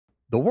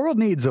The world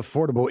needs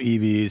affordable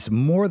EVs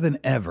more than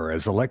ever,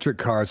 as electric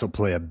cars will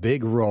play a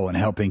big role in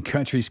helping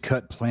countries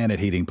cut planet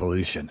heating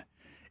pollution.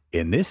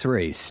 In this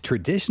race,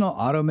 traditional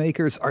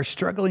automakers are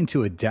struggling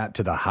to adapt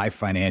to the high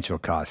financial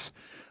costs,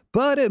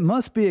 but it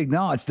must be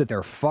acknowledged that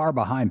they're far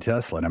behind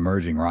Tesla and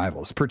emerging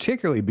rivals,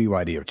 particularly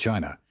BYD of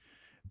China.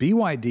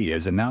 BYD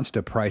has announced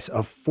a price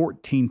of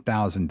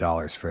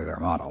 $14,000 for their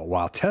model,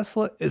 while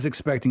Tesla is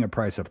expecting a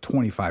price of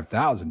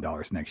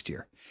 $25,000 next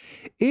year.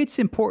 It's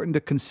important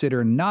to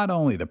consider not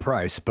only the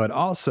price, but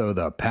also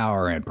the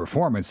power and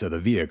performance of the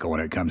vehicle when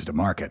it comes to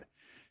market.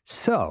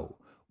 So,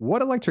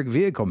 what electric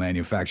vehicle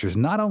manufacturers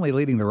not only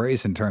leading the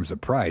race in terms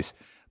of price,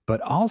 but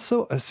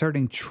also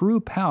asserting true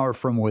power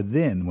from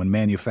within when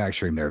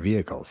manufacturing their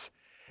vehicles?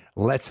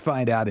 Let's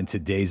find out in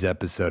today's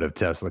episode of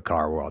Tesla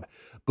Car World.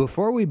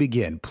 Before we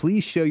begin,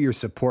 please show your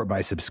support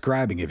by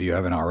subscribing if you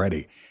haven't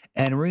already,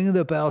 and ring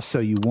the bell so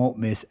you won't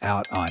miss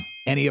out on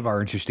any of our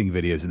interesting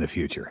videos in the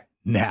future.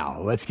 Now,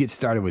 let's get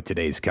started with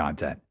today's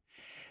content.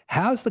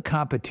 How's the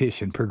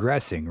competition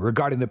progressing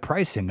regarding the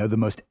pricing of the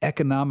most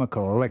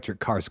economical electric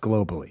cars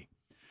globally?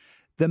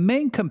 The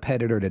main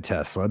competitor to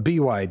Tesla,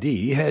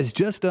 BYD, has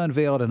just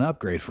unveiled an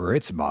upgrade for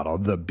its model,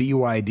 the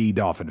BYD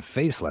Dolphin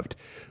Facelift,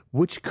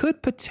 which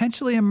could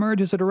potentially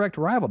emerge as a direct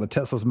rival to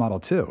Tesla's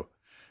Model 2.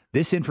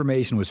 This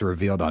information was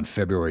revealed on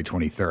February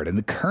 23rd, and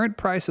the current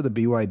price of the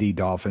BYD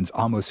Dolphin is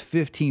almost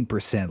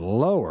 15%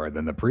 lower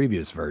than the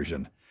previous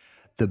version.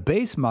 The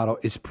base model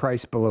is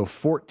priced below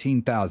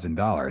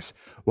 $14,000,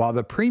 while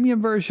the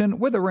premium version,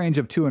 with a range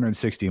of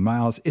 260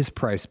 miles, is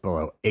priced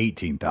below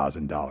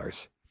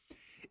 $18,000.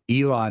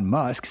 Elon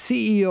Musk,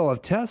 CEO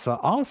of Tesla,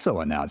 also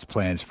announced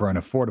plans for an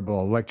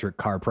affordable electric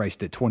car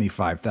priced at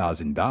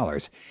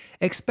 $25,000,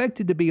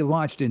 expected to be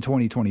launched in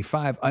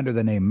 2025 under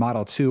the name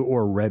Model 2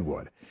 or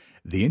Redwood.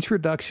 The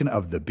introduction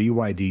of the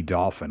BYD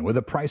Dolphin with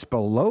a price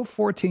below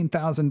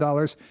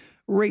 $14,000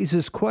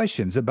 raises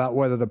questions about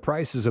whether the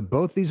prices of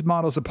both these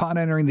models upon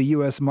entering the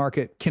U.S.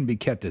 market can be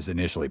kept as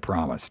initially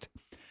promised.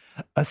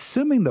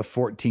 Assuming the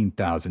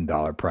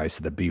 $14,000 price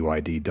of the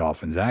BYD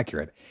Dolphin is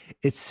accurate,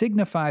 it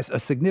signifies a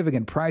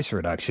significant price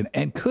reduction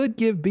and could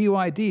give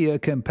BYD a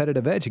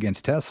competitive edge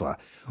against Tesla,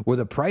 with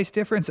a price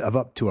difference of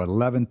up to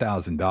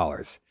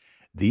 $11,000.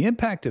 The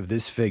impact of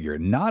this figure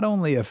not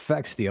only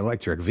affects the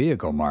electric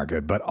vehicle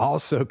market, but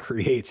also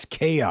creates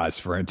chaos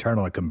for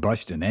internal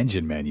combustion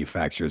engine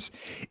manufacturers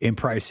in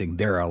pricing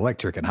their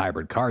electric and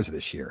hybrid cars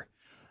this year.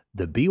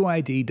 The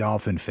BYD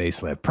Dolphin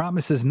facelift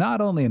promises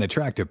not only an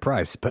attractive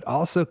price, but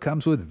also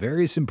comes with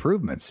various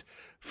improvements,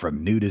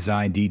 from new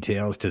design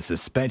details to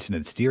suspension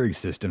and steering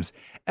systems,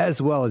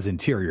 as well as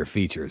interior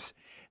features.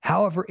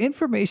 However,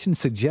 information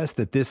suggests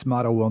that this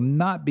model will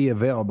not be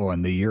available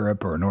in the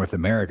Europe or North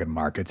American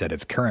markets at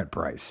its current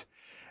price.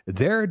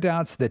 There are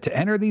doubts that to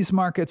enter these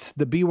markets,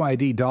 the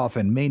BYD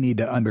Dolphin may need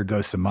to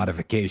undergo some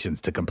modifications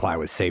to comply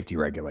with safety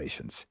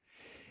regulations.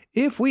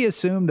 If we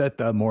assume that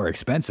the more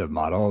expensive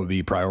model will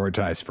be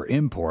prioritized for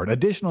import,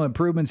 additional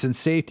improvements in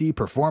safety,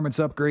 performance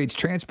upgrades,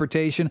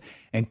 transportation,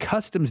 and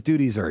customs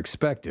duties are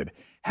expected.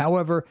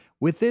 However,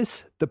 with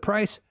this, the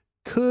price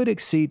could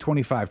exceed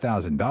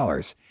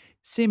 $25,000,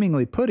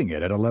 seemingly putting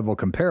it at a level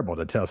comparable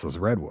to Tesla's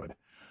Redwood.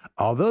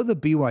 Although the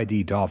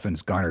BYD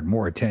Dolphins garnered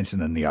more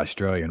attention in the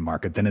Australian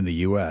market than in the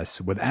US,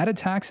 with added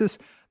taxes,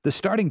 the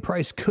starting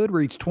price could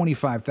reach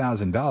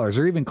 $25,000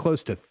 or even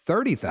close to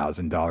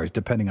 $30,000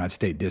 depending on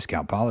state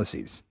discount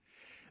policies.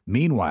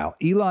 Meanwhile,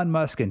 Elon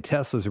Musk and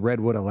Tesla's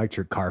Redwood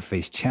electric car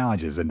face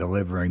challenges in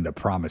delivering the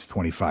promised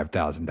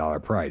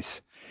 $25,000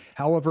 price.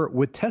 However,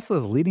 with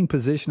Tesla's leading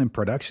position in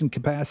production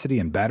capacity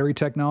and battery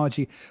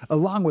technology,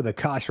 along with a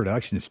cost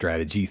reduction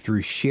strategy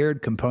through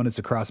shared components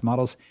across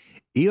models,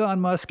 Elon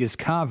Musk is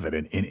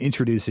confident in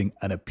introducing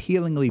an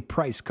appealingly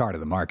priced car to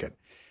the market.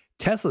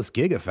 Tesla's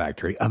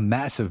Gigafactory, a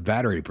massive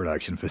battery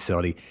production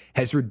facility,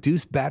 has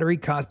reduced battery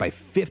costs by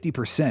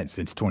 50%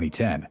 since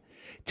 2010.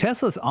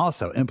 Tesla is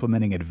also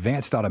implementing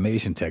advanced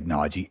automation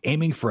technology,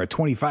 aiming for a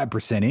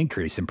 25%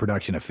 increase in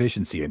production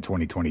efficiency in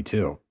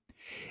 2022.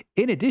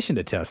 In addition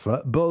to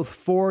Tesla, both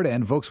Ford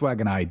and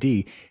Volkswagen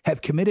ID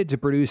have committed to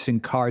producing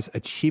cars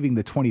achieving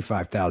the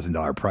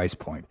 $25,000 price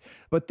point,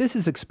 but this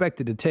is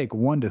expected to take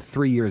 1 to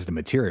 3 years to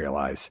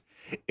materialize.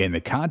 In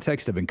the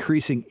context of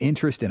increasing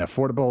interest in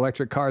affordable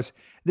electric cars,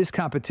 this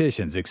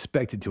competition is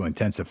expected to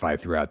intensify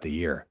throughout the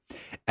year.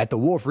 At the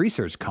Wolfe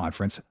Research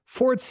Conference,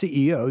 Ford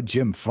CEO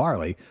Jim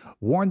Farley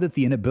warned that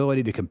the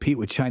inability to compete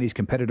with Chinese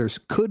competitors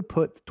could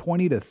put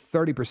 20 to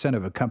 30%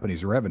 of a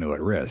company's revenue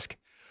at risk.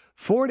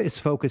 Ford is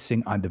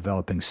focusing on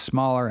developing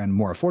smaller and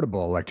more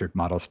affordable electric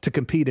models to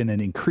compete in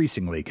an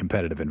increasingly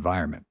competitive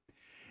environment.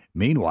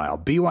 Meanwhile,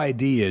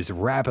 BYD is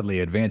rapidly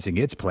advancing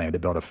its plan to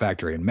build a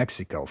factory in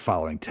Mexico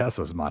following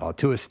Tesla's model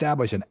to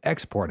establish an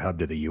export hub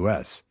to the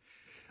U.S.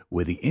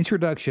 With the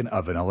introduction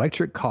of an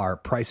electric car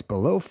priced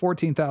below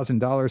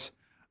 $14,000,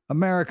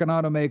 American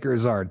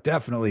automakers are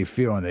definitely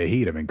feeling the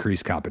heat of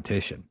increased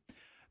competition.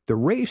 The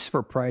race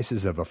for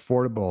prices of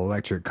affordable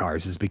electric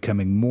cars is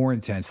becoming more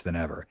intense than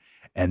ever,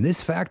 and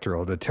this factor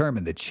will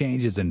determine the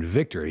changes and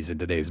victories in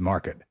today's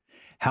market.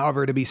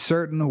 However, to be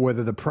certain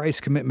whether the price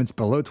commitments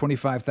below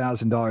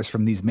 $25,000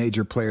 from these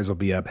major players will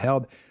be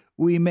upheld,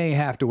 we may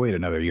have to wait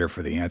another year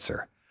for the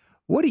answer.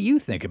 What do you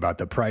think about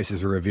the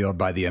prices revealed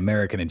by the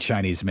American and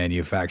Chinese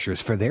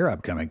manufacturers for their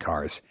upcoming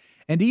cars?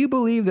 And do you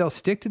believe they'll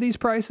stick to these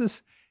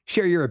prices?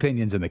 Share your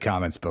opinions in the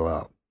comments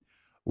below.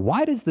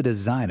 Why does the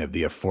design of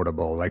the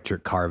affordable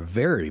electric car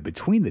vary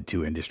between the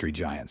two industry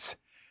giants?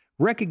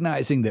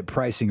 Recognizing that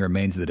pricing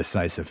remains the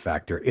decisive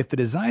factor, if the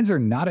designs are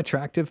not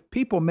attractive,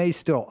 people may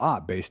still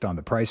opt based on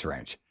the price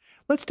range.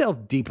 Let's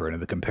delve deeper into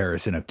the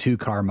comparison of two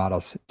car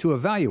models to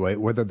evaluate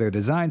whether their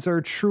designs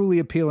are truly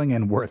appealing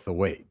and worth the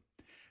wait.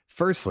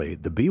 Firstly,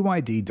 the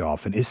BYD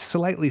Dolphin is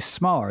slightly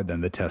smaller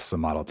than the Tesla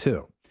Model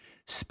 2.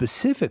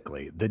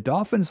 Specifically, the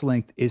Dolphin's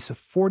length is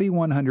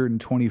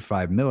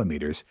 4,125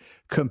 millimeters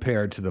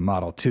compared to the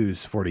Model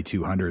 2's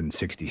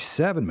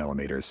 4,267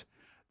 millimeters.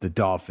 The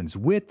Dolphin's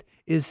width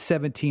is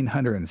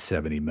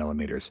 1,770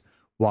 millimeters,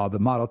 while the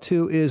Model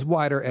 2 is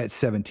wider at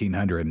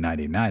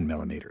 1,799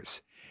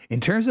 millimeters. In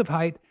terms of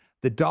height,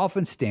 the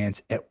Dolphin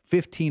stands at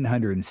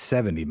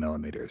 1,570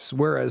 millimeters,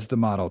 whereas the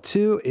Model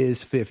 2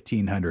 is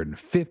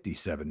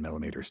 1,557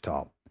 millimeters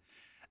tall.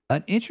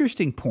 An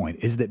interesting point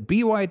is that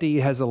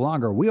BYD has a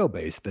longer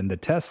wheelbase than the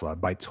Tesla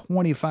by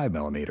 25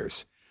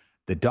 millimeters.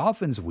 The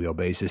Dolphin's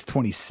wheelbase is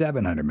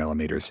 2,700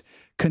 millimeters,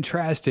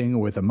 contrasting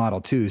with the Model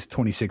 2's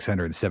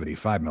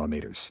 2,675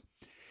 millimeters.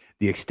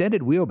 The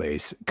extended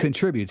wheelbase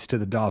contributes to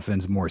the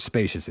Dolphin's more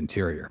spacious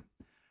interior.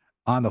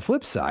 On the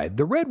flip side,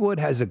 the Redwood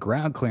has a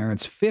ground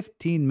clearance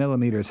 15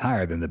 millimeters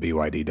higher than the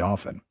BYD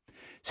Dolphin.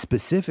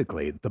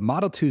 Specifically, the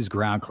Model 2's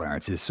ground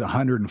clearance is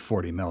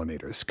 140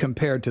 millimeters,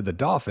 compared to the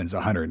Dolphin's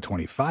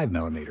 125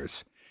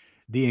 millimeters.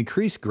 The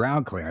increased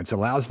ground clearance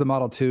allows the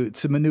Model 2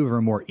 to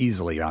maneuver more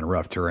easily on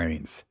rough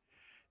terrains.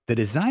 The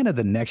design of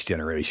the next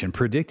generation,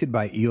 predicted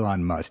by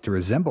Elon Musk to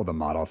resemble the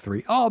Model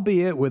 3,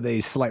 albeit with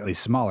a slightly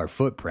smaller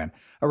footprint,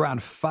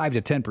 around 5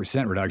 to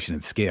 10% reduction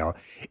in scale,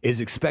 is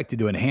expected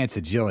to enhance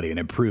agility and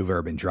improve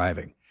urban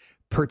driving,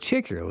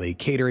 particularly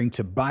catering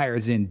to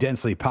buyers in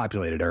densely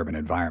populated urban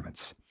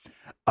environments.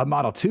 A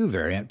Model 2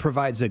 variant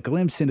provides a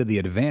glimpse into the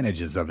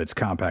advantages of its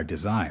compact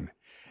design.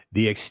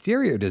 The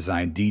exterior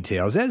design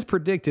details, as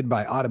predicted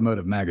by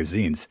automotive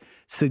magazines,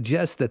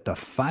 suggest that the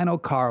final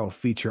car will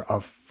feature a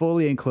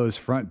fully enclosed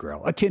front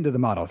grille, akin to the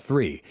Model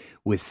 3,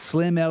 with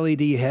slim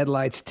LED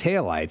headlights,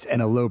 taillights,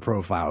 and a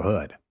low-profile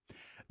hood.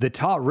 The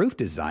tall roof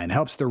design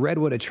helps the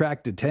Redwood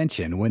attract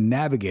attention when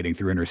navigating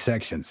through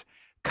intersections,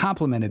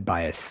 complemented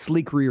by a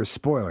sleek rear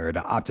spoiler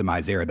to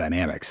optimize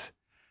aerodynamics.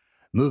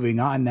 Moving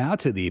on now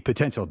to the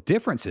potential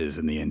differences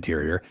in the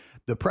interior,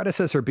 the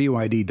predecessor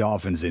BYD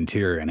Dolphin's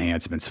interior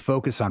enhancements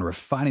focus on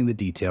refining the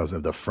details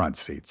of the front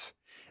seats.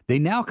 They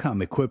now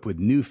come equipped with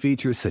new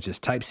features such as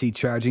Type-C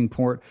charging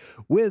port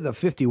with a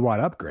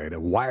 50-watt upgrade, a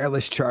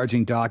wireless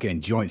charging dock,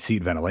 and joint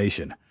seat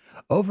ventilation.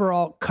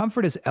 Overall,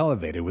 comfort is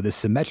elevated with a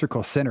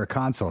symmetrical center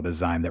console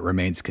design that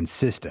remains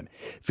consistent,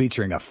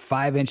 featuring a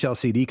 5-inch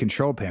LCD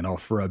control panel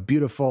for a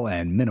beautiful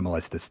and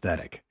minimalist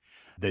aesthetic.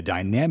 The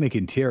dynamic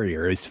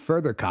interior is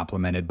further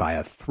complemented by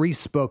a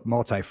 3-spoke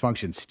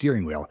multifunction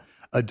steering wheel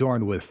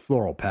adorned with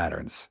floral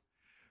patterns.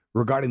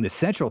 Regarding the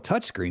central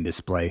touchscreen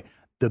display,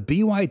 the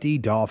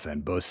BYD Dolphin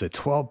boasts a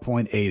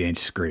 12.8-inch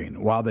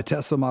screen, while the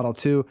Tesla Model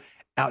 2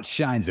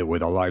 outshines it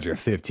with a larger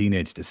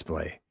 15-inch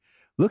display.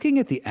 Looking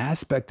at the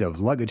aspect of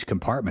luggage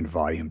compartment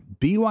volume,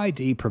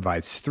 BYD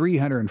provides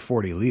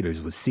 340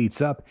 liters with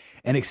seats up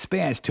and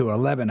expands to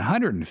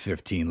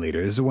 1,115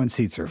 liters when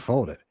seats are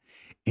folded.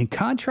 In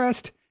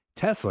contrast,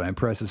 Tesla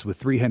impresses with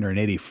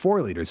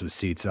 384 liters with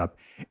seats up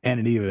and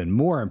an even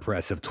more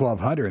impressive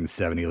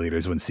 1,270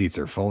 liters when seats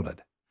are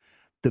folded.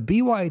 The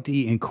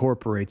BYD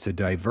incorporates a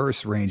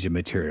diverse range of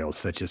materials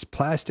such as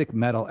plastic,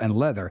 metal, and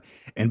leather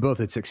in both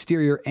its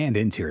exterior and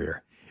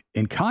interior.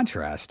 In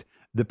contrast,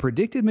 the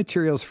predicted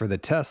materials for the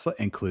Tesla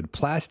include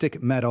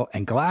plastic, metal,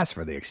 and glass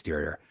for the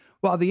exterior,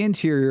 while the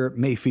interior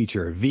may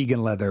feature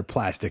vegan leather,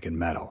 plastic, and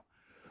metal.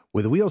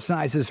 With wheel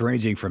sizes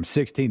ranging from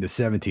 16 to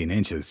 17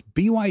 inches,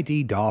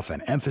 BYD Dolphin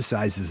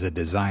emphasizes a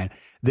design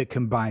that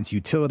combines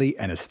utility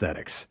and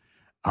aesthetics.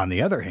 On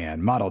the other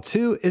hand, Model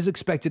 2 is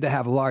expected to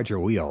have larger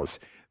wheels,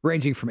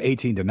 ranging from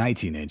 18 to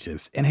 19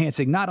 inches,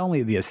 enhancing not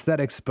only the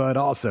aesthetics but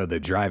also the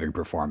driving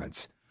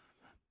performance.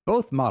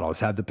 Both models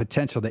have the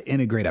potential to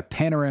integrate a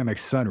panoramic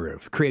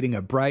sunroof, creating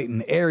a bright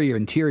and airy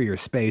interior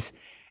space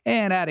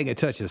and adding a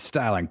touch of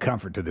style and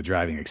comfort to the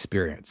driving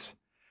experience.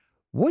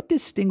 What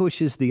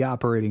distinguishes the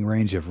operating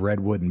range of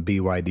Redwood and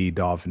BYD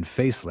Dolphin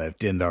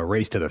Facelift in the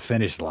race to the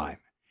finish line?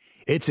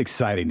 It's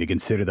exciting to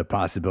consider the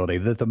possibility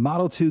that the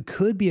Model 2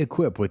 could be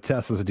equipped with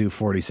Tesla's new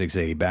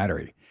 4680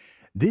 battery.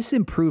 This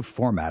improved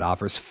format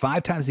offers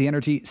 5 times the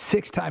energy,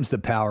 6 times the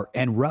power,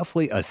 and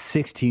roughly a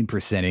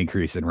 16%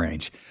 increase in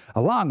range,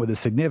 along with a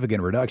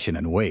significant reduction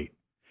in weight.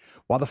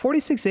 While the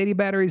 4680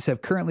 batteries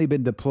have currently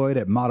been deployed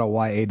at Model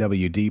Y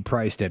AWD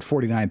priced at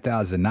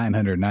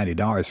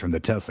 $49,990 from the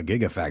Tesla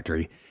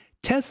Gigafactory,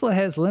 Tesla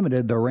has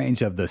limited the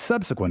range of the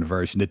subsequent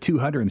version to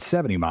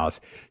 270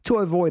 miles to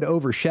avoid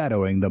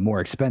overshadowing the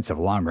more expensive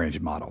long-range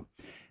model.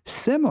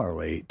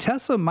 Similarly,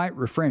 Tesla might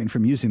refrain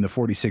from using the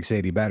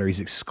 4680 batteries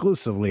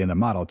exclusively in the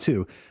Model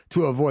 2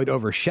 to avoid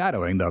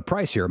overshadowing the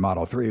pricier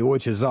Model 3,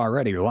 which has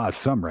already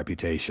lost some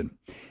reputation.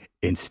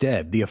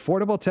 Instead, the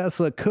affordable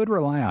Tesla could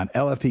rely on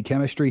LFP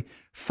chemistry,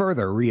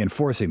 further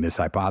reinforcing this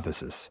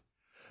hypothesis.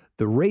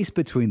 The race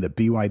between the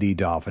BYD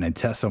Dolphin and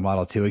Tesla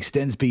Model 2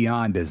 extends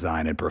beyond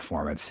design and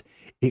performance.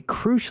 It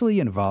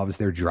crucially involves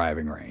their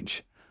driving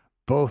range.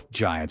 Both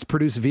giants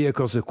produce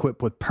vehicles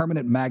equipped with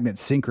permanent magnet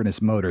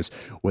synchronous motors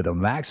with a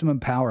maximum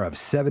power of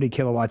 70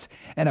 kilowatts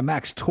and a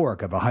max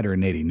torque of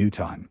 180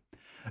 newton.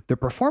 The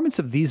performance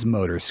of these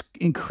motors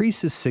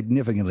increases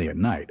significantly at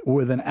night,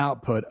 with an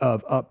output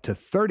of up to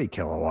 30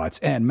 kilowatts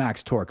and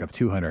max torque of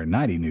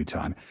 290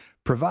 newton,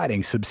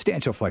 providing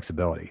substantial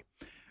flexibility.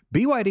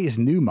 BYD's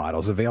new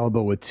models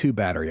available with two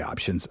battery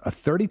options, a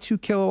 32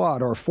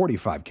 kilowatt or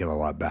 45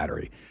 kilowatt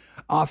battery,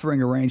 offering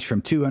a range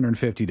from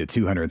 250 to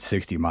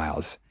 260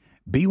 miles.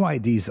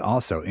 BYD's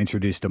also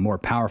introduced a more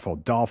powerful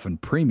Dolphin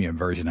premium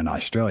version in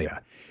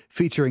Australia,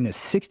 featuring a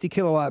 60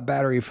 kilowatt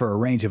battery for a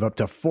range of up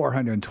to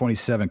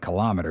 427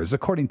 kilometers,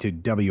 according to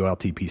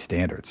WLTP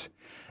standards.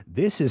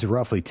 This is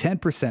roughly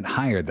 10%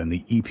 higher than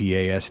the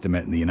EPA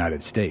estimate in the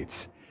United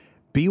States.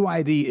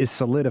 BYD is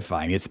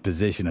solidifying its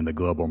position in the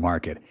global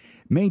market,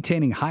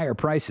 maintaining higher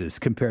prices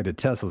compared to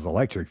Tesla's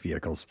electric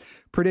vehicles,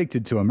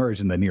 predicted to emerge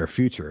in the near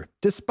future,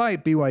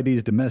 despite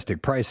BYD's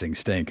domestic pricing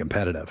staying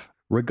competitive.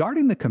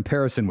 Regarding the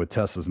comparison with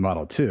Tesla's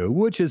Model 2,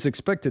 which is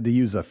expected to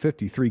use a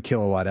 53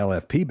 kilowatt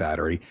LFP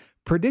battery,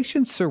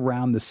 predictions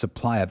surround the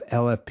supply of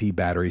LFP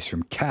batteries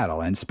from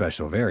cattle and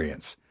special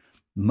variants.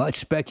 Much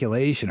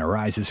speculation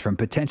arises from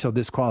potential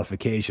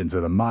disqualifications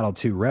of the Model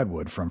 2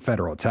 Redwood from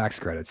federal tax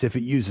credits if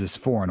it uses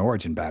foreign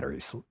origin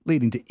batteries,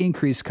 leading to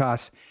increased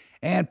costs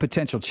and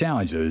potential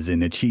challenges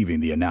in achieving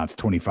the announced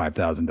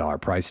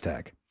 $25,000 price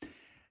tag.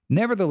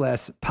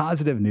 Nevertheless,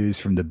 positive news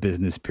from the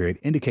business period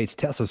indicates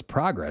Tesla's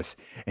progress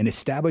in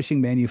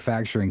establishing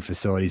manufacturing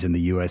facilities in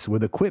the U.S.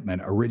 with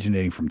equipment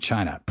originating from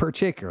China,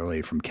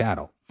 particularly from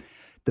cattle.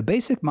 The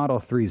basic Model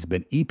 3 has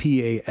been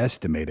EPA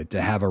estimated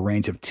to have a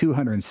range of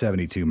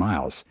 272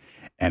 miles,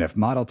 and if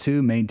Model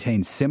 2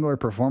 maintains similar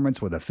performance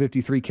with a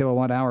 53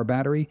 kilowatt-hour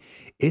battery,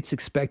 it's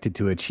expected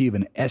to achieve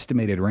an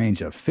estimated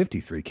range of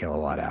 53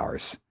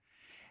 kilowatt-hours.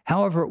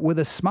 However, with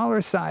a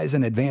smaller size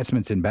and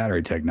advancements in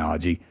battery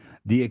technology,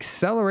 the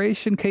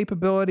acceleration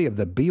capability of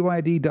the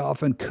BYD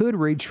Dolphin could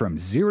reach from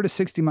 0 to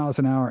 60 miles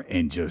an hour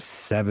in just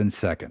 7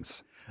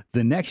 seconds.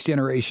 The next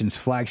generation's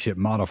flagship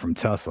model from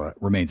Tesla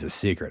remains a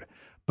secret,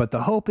 but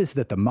the hope is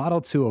that the Model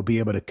 2 will be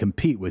able to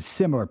compete with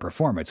similar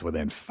performance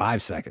within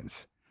 5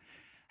 seconds.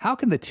 How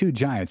can the two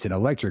giants in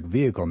electric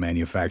vehicle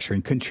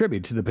manufacturing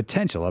contribute to the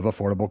potential of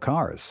affordable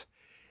cars?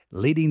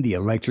 Leading the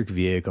electric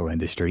vehicle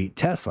industry,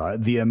 Tesla,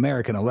 the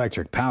American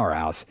electric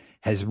powerhouse,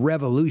 has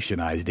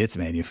revolutionized its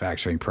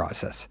manufacturing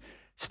process.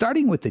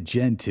 Starting with the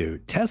Gen 2,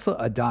 Tesla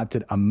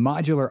adopted a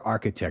modular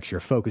architecture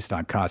focused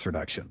on cost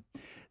reduction.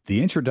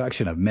 The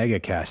introduction of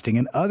megacasting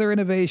and other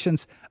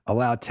innovations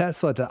allowed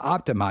Tesla to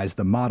optimize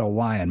the Model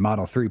Y and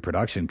Model 3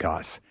 production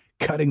costs,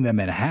 cutting them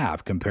in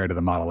half compared to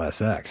the Model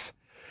SX.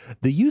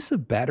 The use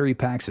of battery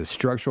packs as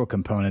structural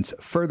components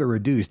further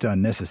reduced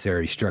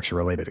unnecessary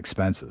structure-related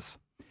expenses.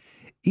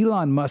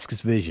 Elon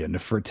Musk's vision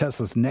for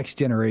Tesla's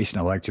next-generation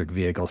electric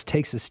vehicles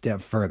takes a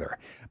step further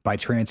by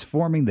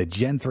transforming the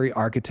Gen 3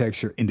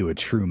 architecture into a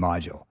true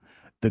module.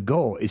 The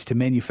goal is to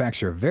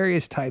manufacture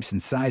various types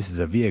and sizes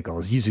of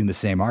vehicles using the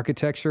same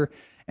architecture,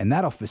 and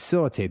that'll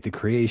facilitate the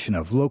creation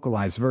of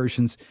localized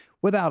versions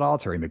without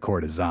altering the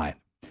core design.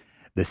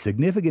 The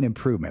significant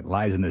improvement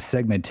lies in the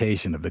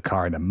segmentation of the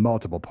car into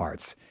multiple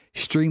parts,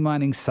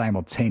 streamlining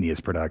simultaneous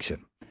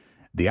production.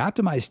 The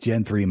optimized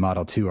Gen 3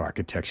 Model 2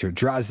 architecture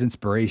draws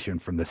inspiration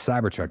from the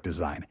Cybertruck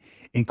design,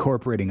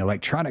 incorporating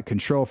electronic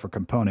control for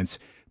components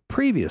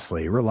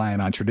previously relying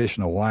on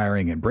traditional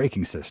wiring and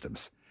braking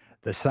systems.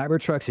 The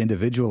Cybertruck's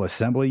individual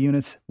assembly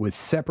units, with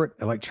separate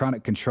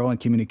electronic control and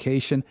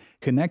communication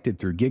connected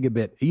through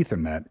gigabit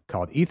Ethernet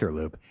called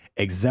Etherloop,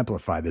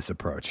 exemplify this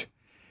approach.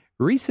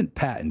 Recent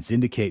patents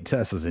indicate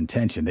Tesla's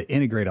intention to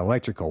integrate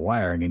electrical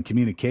wiring and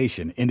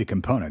communication into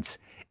components,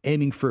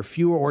 aiming for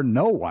fewer or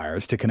no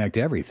wires to connect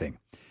everything.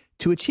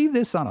 To achieve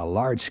this on a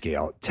large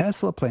scale,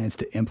 Tesla plans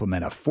to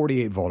implement a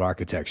 48-volt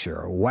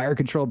architecture,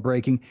 wire-controlled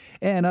braking,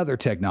 and other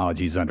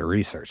technologies under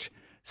research.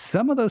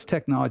 Some of those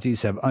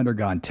technologies have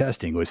undergone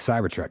testing with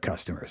Cybertruck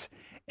customers,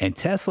 and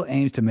Tesla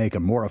aims to make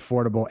them more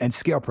affordable and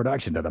scale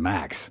production to the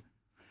max.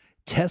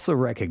 Tesla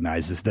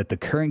recognizes that the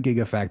current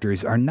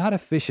gigafactories are not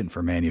efficient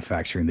for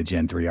manufacturing the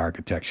Gen 3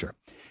 architecture.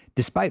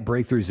 Despite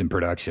breakthroughs in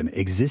production,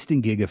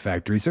 existing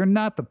gigafactories are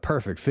not the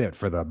perfect fit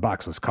for the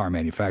boxless car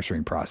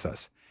manufacturing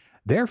process.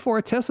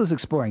 Therefore, Tesla's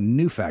exploring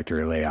new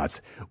factory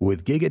layouts,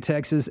 with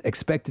Gigatexas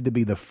expected to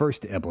be the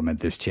first to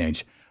implement this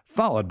change,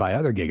 followed by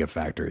other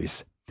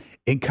gigafactories.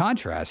 In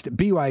contrast,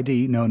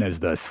 BYD, known as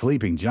the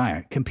sleeping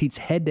giant, competes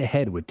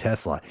head-to-head with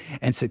Tesla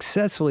and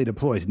successfully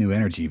deploys new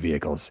energy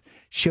vehicles,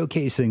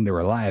 showcasing the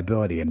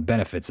reliability and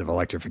benefits of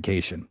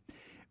electrification.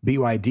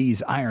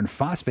 BYD's iron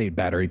phosphate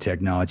battery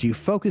technology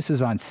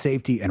focuses on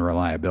safety and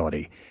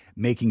reliability,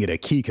 making it a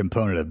key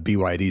component of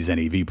BYD's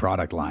NEV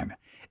product line.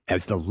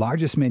 As the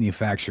largest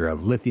manufacturer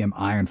of lithium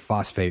iron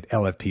phosphate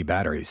LFP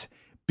batteries,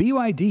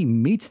 BYD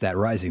meets that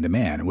rising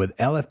demand, with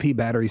LFP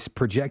batteries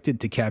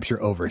projected to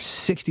capture over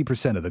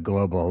 60% of the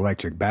global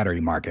electric battery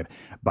market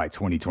by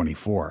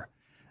 2024.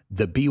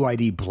 The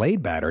BYD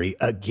Blade battery,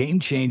 a game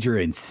changer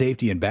in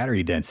safety and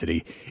battery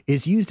density,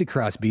 is used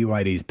across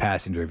BYD's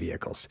passenger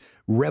vehicles,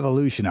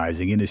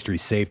 revolutionizing industry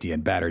safety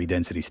and battery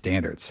density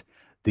standards.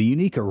 The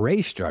unique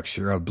array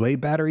structure of Blade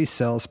battery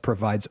cells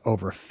provides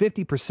over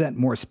 50%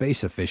 more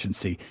space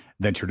efficiency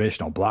than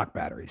traditional block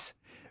batteries.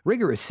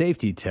 Rigorous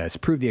safety tests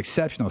prove the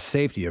exceptional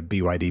safety of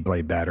BYD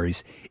Blade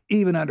batteries,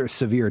 even under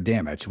severe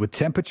damage, with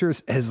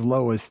temperatures as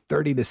low as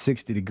 30 to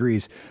 60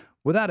 degrees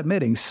without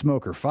emitting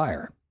smoke or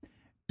fire.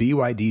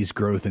 BYD's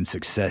growth and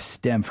success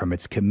stem from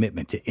its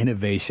commitment to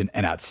innovation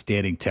and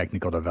outstanding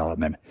technical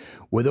development.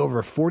 With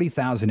over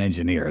 40,000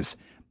 engineers,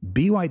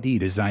 BYD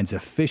designs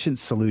efficient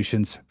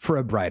solutions for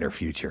a brighter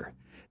future.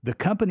 The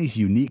company's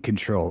unique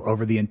control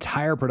over the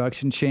entire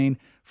production chain,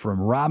 from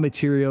raw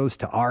materials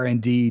to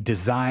R&D,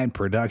 design,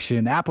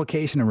 production,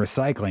 application, and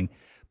recycling,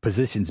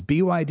 positions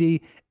BYD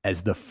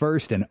as the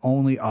first and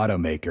only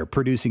automaker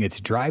producing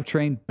its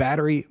drivetrain,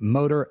 battery,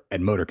 motor,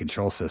 and motor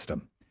control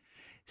system.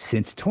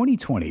 Since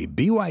 2020,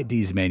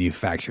 BYD's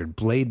manufactured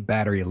Blade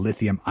battery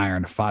lithium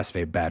iron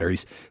phosphate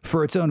batteries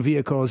for its own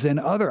vehicles and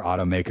other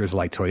automakers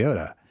like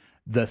Toyota.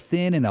 The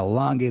thin and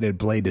elongated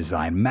blade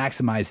design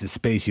maximizes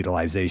space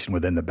utilization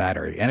within the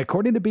battery, and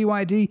according to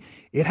BYD,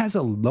 it has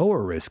a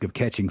lower risk of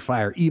catching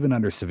fire even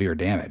under severe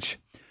damage.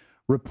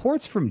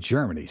 Reports from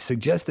Germany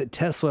suggest that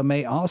Tesla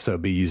may also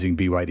be using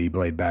BYD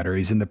Blade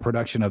batteries in the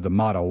production of the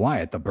Model Y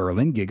at the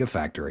Berlin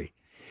Gigafactory.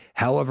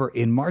 However,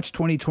 in March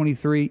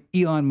 2023,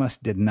 Elon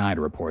Musk denied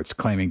reports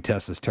claiming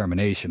Tesla's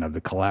termination of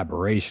the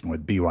collaboration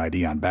with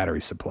BYD on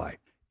battery supply.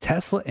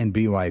 Tesla and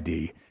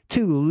BYD,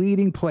 two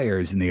leading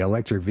players in the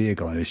electric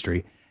vehicle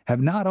industry,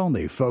 have not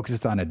only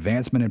focused on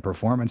advancement in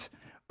performance,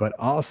 but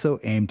also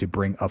aimed to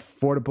bring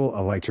affordable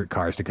electric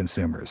cars to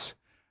consumers.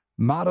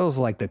 Models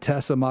like the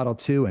Tesla Model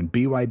 2 and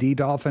BYD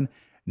Dolphin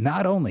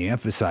not only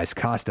emphasize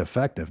cost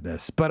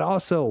effectiveness, but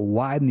also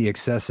widen the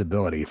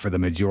accessibility for the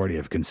majority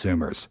of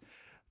consumers,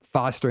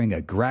 fostering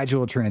a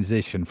gradual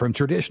transition from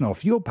traditional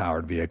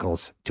fuel-powered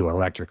vehicles to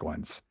electric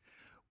ones.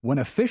 When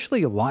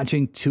officially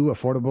launching two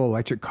affordable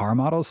electric car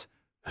models,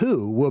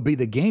 who will be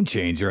the game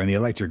changer in the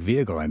electric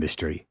vehicle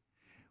industry?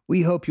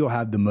 We hope you'll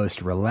have the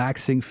most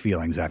relaxing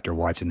feelings after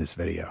watching this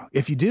video.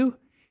 If you do,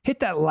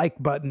 hit that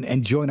like button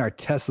and join our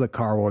Tesla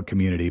Car World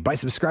community by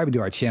subscribing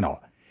to our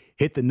channel.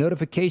 Hit the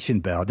notification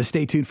bell to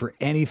stay tuned for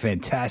any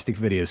fantastic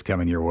videos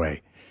coming your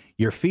way.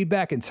 Your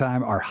feedback and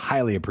time are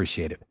highly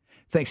appreciated.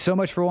 Thanks so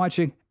much for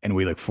watching, and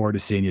we look forward to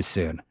seeing you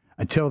soon.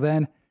 Until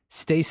then,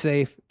 stay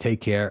safe,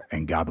 take care,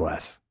 and God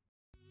bless.